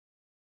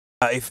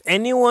If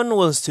anyone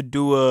was to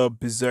do a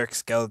Berserk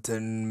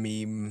skeleton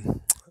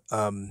meme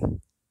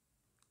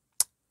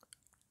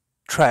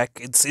track,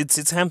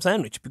 it's Ham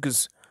Sandwich,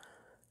 because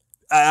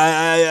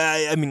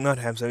I mean, not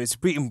Ham Sandwich, it's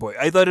Breeton Boy.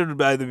 I thought it would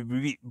either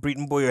be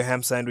Breeton Boy or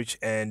Ham Sandwich,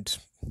 and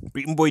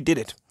Breeton Boy did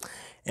it.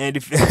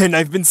 And and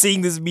I've been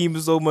seeing this meme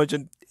so much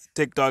on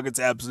TikTok, it's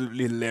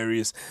absolutely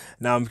hilarious.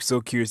 Now I'm so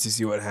curious to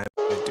see what Ham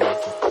is doing.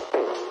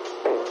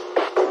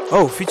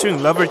 Oh, featuring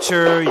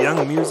Loverture,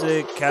 Young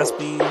Music,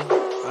 Caspi.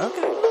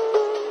 Okay.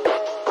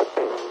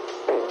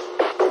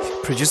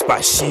 Produced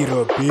by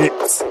Shiro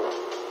Bits.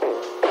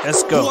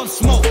 Let's go. Who want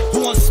smoke?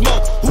 Who want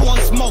smoke? Who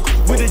want smoke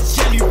with a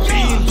jelly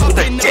bean? With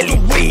a jelly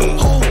bean.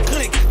 Whole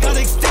click, got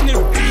extended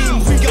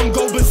beam. We gon'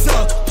 go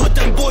berserk. Put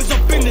them boys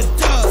up in the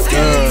dust.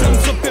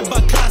 Skeletons up in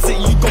my closet.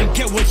 You gon'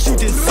 get what you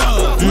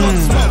deserve. Who want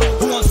smoke?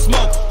 Who want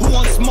smoke? Who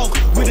want smoke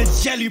with a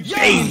jelly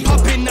bean?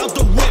 Popping out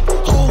the whip.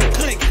 Whole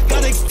click,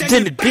 got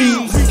extended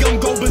beam. We gon'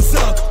 go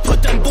berserk.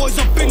 Put them boys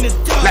up in the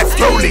dust. Let's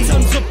roll it.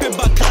 Skeletons up in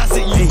my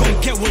closet. You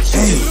gon' get what you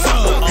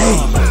deserve.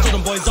 So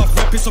them boys off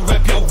rap. It's a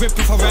rap. Yo, rip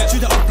if I rap.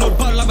 Shoot the upload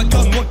button like a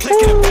gun. One click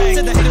in the bag.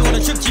 Said I hit it on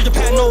a trip to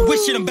Japan. No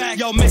wishing them back.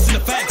 Yo, missing the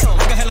facts.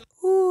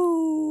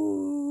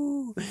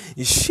 Ooh,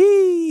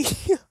 she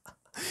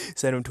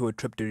send him to a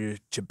trip to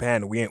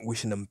Japan. We ain't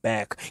wishing them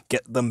back.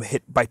 Get them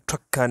hit by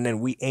truck and then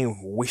we ain't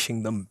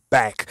wishing them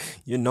back.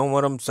 You know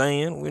what I'm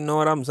saying? You know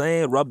what I'm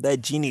saying? Rub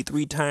that genie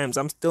 3 times.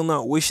 I'm still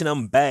not wishing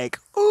them back.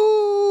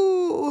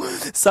 Ooh,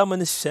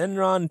 summon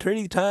Shenron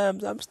 30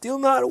 times. I'm still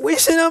not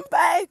wishing them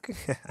back.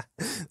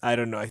 I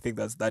don't know. I think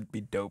that'd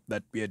be dope.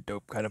 That'd be a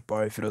dope kind of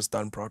bar if it was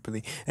done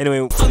properly.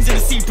 Anyway, sons in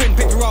the sea print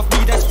picture off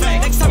me. That's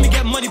flag. Next time you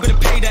get money, better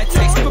pay that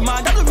tax. Never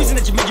mind. That's the reason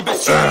that you made your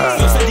best track.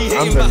 So said he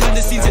hating behind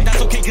the scenes, and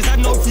that's okay. Cause I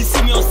know if you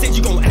see me on stage,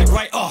 you gon' act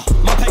right.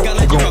 My pen got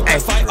like you got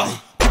back fight.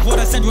 What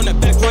I said when I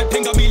back right.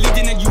 Pen got me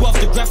leading and you off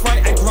the graph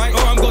right. Act right.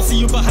 Or I'm gon' see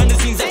you behind the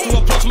scenes after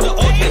applause from the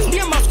audience. Me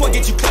and my squad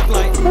get you clap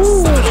like.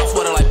 Sign off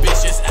with her like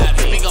bitch just at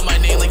me. Pick up my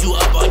name like you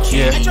up on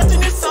key. I dropped in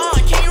this song.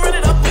 Can you run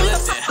it up?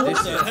 Listen.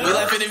 We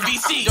laughing in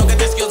VC. Don't get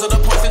the skills of the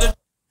points of the.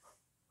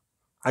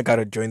 I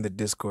gotta join the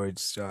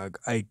Discord, dog.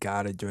 I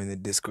gotta join the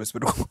Discord.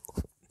 But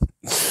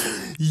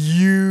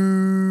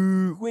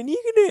you, when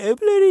you gonna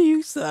upload a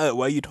you?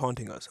 Why are you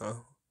taunting us, huh?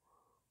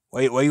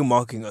 Why are you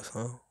mocking us,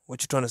 huh?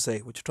 What you trying to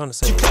say? What you trying to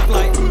say? Sign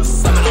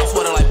off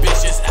with her like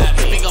bitch just at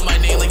me. Pick up my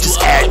name like you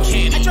up on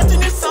key. I dropped in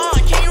this song.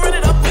 Can you run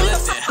it up?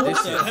 Listen. We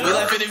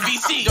laughing in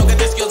VC. Don't get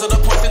the skills of the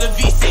points of the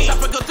VC.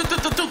 Chopper go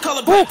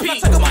color black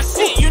pink. Take my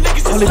shit. You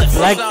niggas is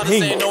black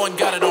pink. No one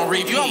got it on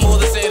repeat. You more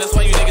to say. That's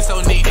why you niggas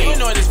so needy. You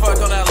know this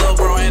fuck on that little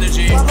bro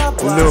energy.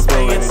 Little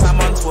bro energy. I'm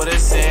on Twitter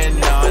saying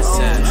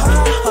nonsense.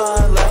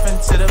 Laughing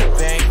to the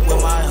bank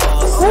with my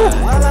whole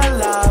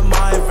set.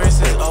 My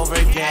verses over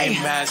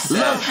game master.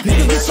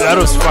 That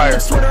was fire.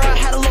 Twitter, I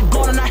had a look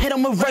going and I hit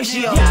him with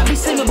ratio. Yeah, I be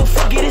singing, but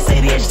fuck it, it's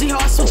ADHD. How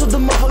I switch up the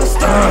motherfucking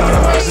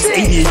This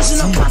ADHD.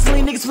 Switching up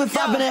constantly, niggas flip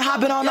flopping and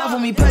hopping on off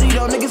of me. Petty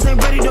though, niggas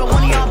ain't ready though.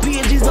 One of y'all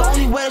PNG's the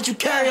only way that you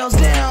carry us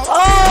down. You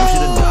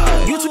should have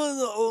died. You was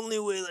the only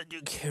way that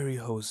you carry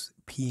host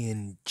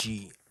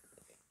PNG.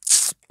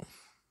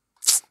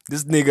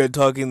 This nigga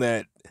talking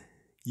that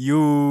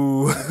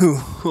you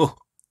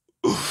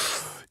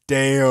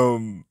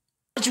damn.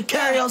 You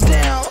carry us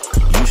down.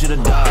 You should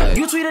have died.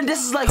 You tweeted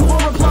this is like who will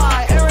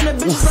reply? Aaron the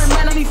bitch is like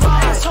man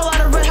 95. Told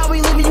out of red how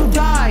we leaving you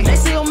die. They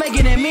say you're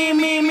making it me.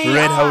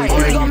 Red how we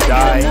leaving you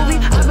die.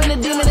 I've been a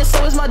demon and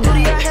so is my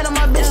duty. I handle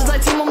my bitches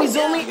like Team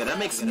Mizumi. That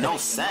makes no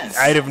sense.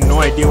 I have no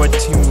idea what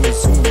Team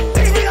Mizumi is.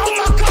 Baby, all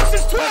my cups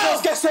is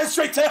 12. Get sent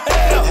straight to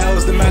hell. Hell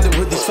is the matter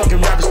with these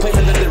fucking rappers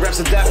claiming that the raps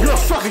are deaf. You're a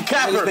fucking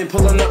capper. Been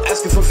pulling up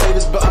asking for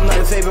favors, but I'm not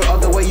in favor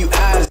of the way you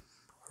ask.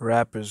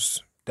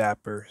 Rappers,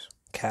 dappers,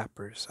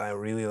 cappers. I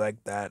really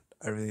like that.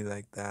 I really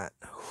like that.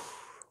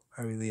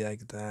 I really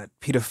like that.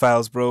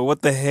 Pedophiles, bro.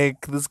 What the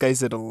heck? This guy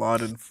said a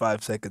lot in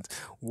 5 seconds.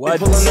 What?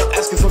 Pulling up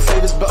asking for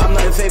favors, but I'm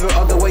not in favor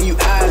of the way you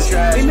ask.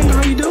 Hey, nigga,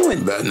 how you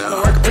doing? Bad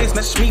now. Work, please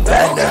message me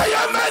back.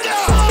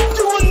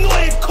 You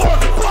annoying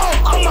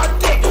cornball on my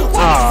dick.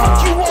 Why the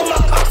fuck you want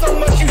my cock so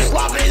much? You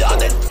sloppy on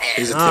the dick.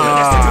 He's a killer.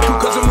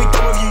 Because when we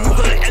come of you, you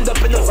gonna end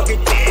up in the fucking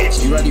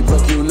ditch. You already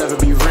broke, you'll never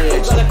be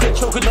rich. Gotta quit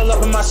choking all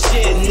up in my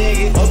shit,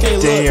 nigga. Okay,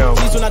 damn.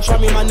 Look. Please, when I try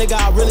me, my nigga,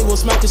 I really will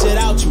smack the shit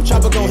out you.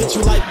 Chopper gon' hit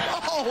you like.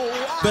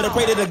 Better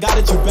pray to the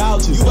God that you bow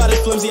to. You got as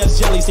flimsy as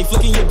jelly. Stay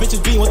flicking your bitches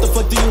bean. What the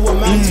fuck do you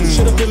amount to?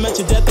 Should've been met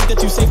your death. Think that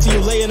you safe till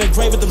you lay in a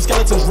grave with them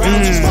skeletons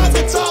round you. Spot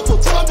the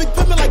topple. Tell I'm big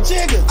pimpin' like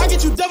Jigga. I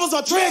get you devils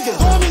on triggers.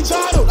 Call me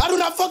Donald. I do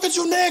not fuck with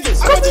you niggas.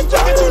 I got you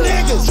fuck with you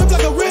niggas. Trip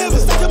like a river.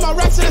 Stacking my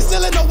racks to the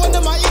ceiling. No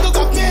wonder my ego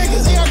got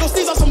fingers. They are gonna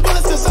sneeze on some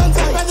bullets to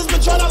suntight. Panthers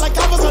been drawn out like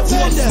covers on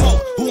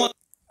tender.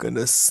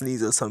 Gonna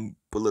sneeze on some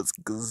bullets.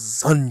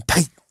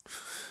 Gesundheit.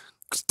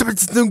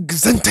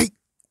 Gesundheit.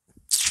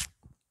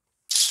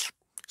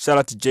 Shout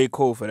out to J.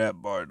 Cole for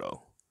that bar,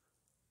 though.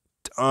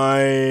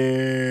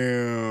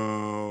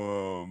 Damn.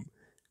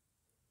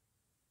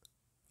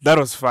 That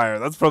was fire.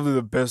 That's probably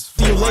the best.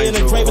 You lay in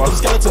a grave with them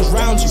skeletons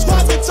round you.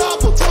 Spot the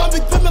topple. Tell I'm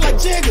big pimpin' like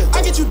Jigga.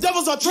 I get you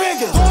devils on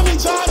triggers. Call me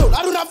Donald.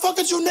 I do not fuck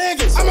with you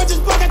niggas. I might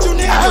just fuck at you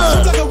niggas.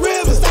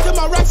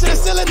 to the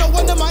ceiling, no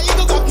wonder my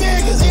ego got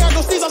bigger. Here I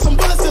go sneeze on some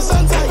bullets and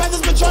suntan.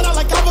 Panthers been trying out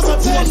like I was on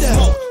Tinder.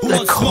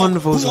 The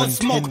convos on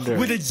Tinder.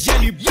 With a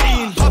jelly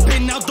bean,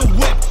 popping out the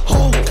whip,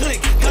 whole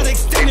click, got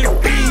extended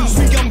beams.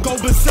 We gon' go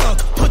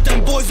berserk, put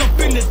them boys up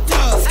in the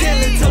dirt.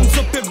 Skeletons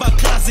up in my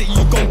closet,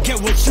 you gon'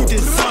 get what you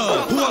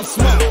deserve. Who wants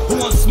smoke? Who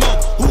wants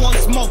smoke? Who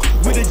wants smoke?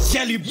 With a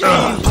jelly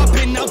bean,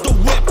 popping out the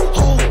whip,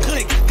 whole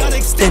click, got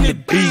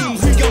extended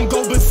beams. We gon'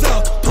 go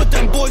berserk, put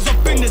them boys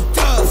up in the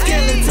dirt.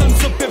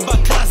 Skeletons up in my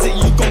closet,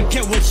 you gon'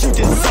 get what you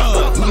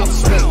deserve. Who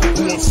wants smoke?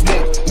 Who wants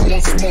smoke? Who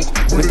wants smoke?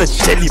 With the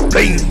jelly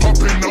bean,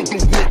 Popping out the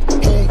whip,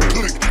 whole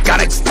click,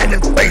 got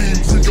extended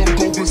beams. we gon'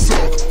 go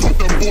berserk. Put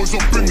them boys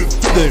up in the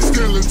dirt.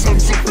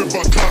 Skeletons up in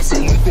my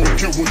closet, you gon'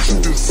 get what you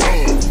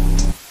deserve.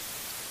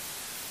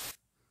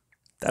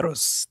 That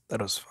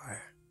was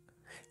fire.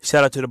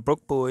 Shout out to the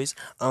Brook Boys.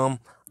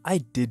 I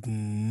did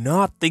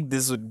not think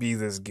this would be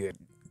this good,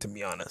 to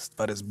be honest.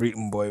 But it's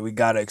Breeton Boy. We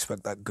gotta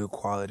expect that good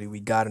quality. We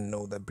gotta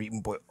know that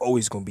Breeton Boy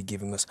always gonna be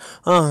giving us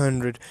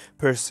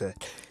 100%.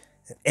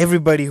 And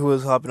everybody who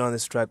was hopping on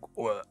this track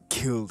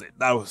killed it.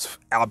 That was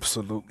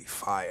absolutely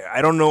fire.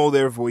 I don't know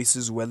their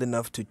voices well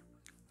enough to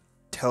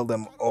tell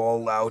them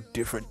all out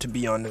different. To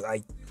be honest,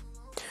 I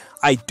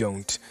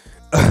don't.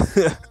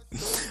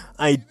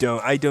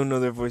 I don't know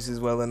their voices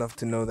well enough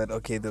to know that,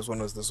 okay, this one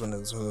was this one,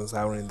 and this one was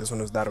that one, and this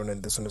one was that one,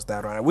 and this one was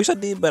that one. I wish I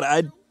did, but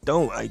I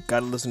don't. I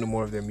gotta listen to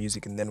more of their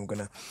music, and then I'm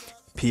gonna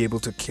be able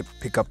to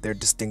pick up their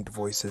distinct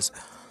voices.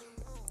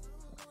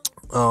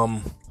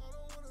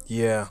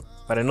 Yeah,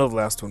 but I know the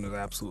last one was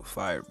absolute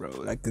fire, bro.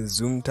 Like the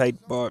Zoom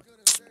tight part,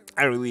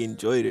 I really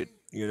enjoyed it.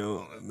 You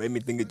know, it made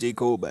me think of J.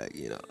 Cole back.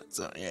 You know,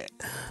 so yeah.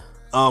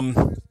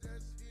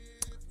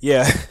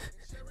 Yeah.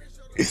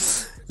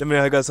 Let me know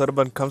how you guys thought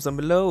about it. Comments down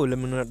below. Let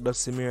me know what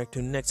to react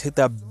to next. Hit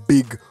that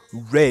big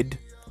red,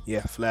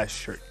 yeah, flash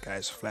shirt,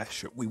 guys. Flash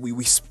shirt.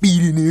 We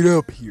speeding it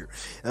up here.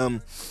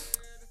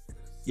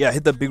 Yeah,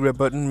 hit that big red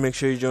button. Make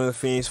sure you join the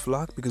Phoenix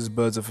flock because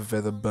birds of a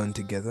feather bun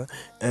together.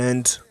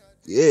 And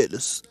yeah,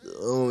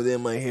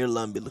 then my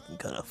hairline be looking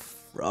kind of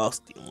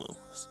frosty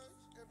almost.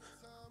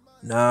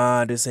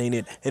 Nah, this ain't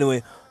it.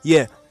 Anyway,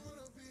 yeah,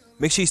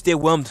 make sure you stay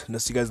whelmed. And I'll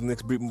see you guys in the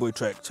next Breeton Boy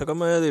track. Check out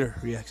my other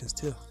reactions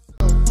too.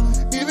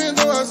 Even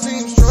though I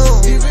seem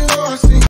strong, even though I seem